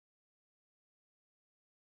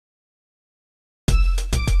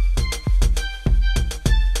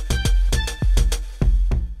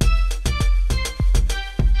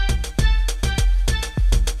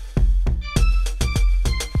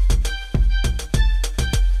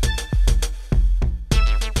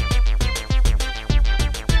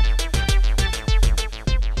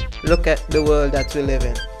Look at the world that we live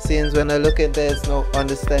in. Seems when I look at there's no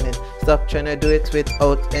understanding. Stop trying to do it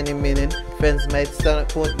without any meaning. Friends might stand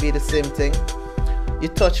up, won't be the same thing. You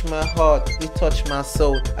touch my heart, you touch my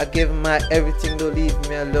soul. I give my everything, don't leave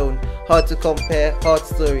me alone. Hard to compare, hard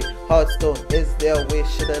story, hard stone. Is there a way,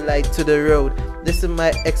 should I light to the road? This is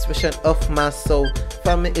my expression of my soul.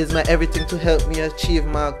 Family is my everything to help me achieve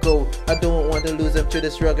my goal. I don't want to lose them to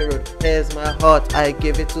this rugged road. Here's my heart, I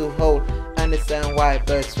give it to hold. Understand why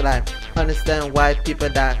birds fly, understand why people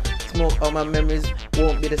die. Smoke all my memories,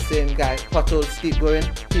 won't be the same guy. Potholes keep going,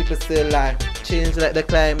 people still lie. Change like the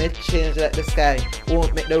climate, change like the sky.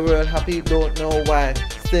 Won't make the world happy, don't know why.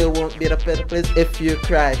 Still won't be the better place if you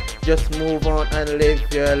cry. Just move on and live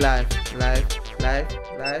your life. Life, life,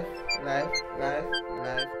 life, life, life,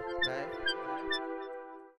 life.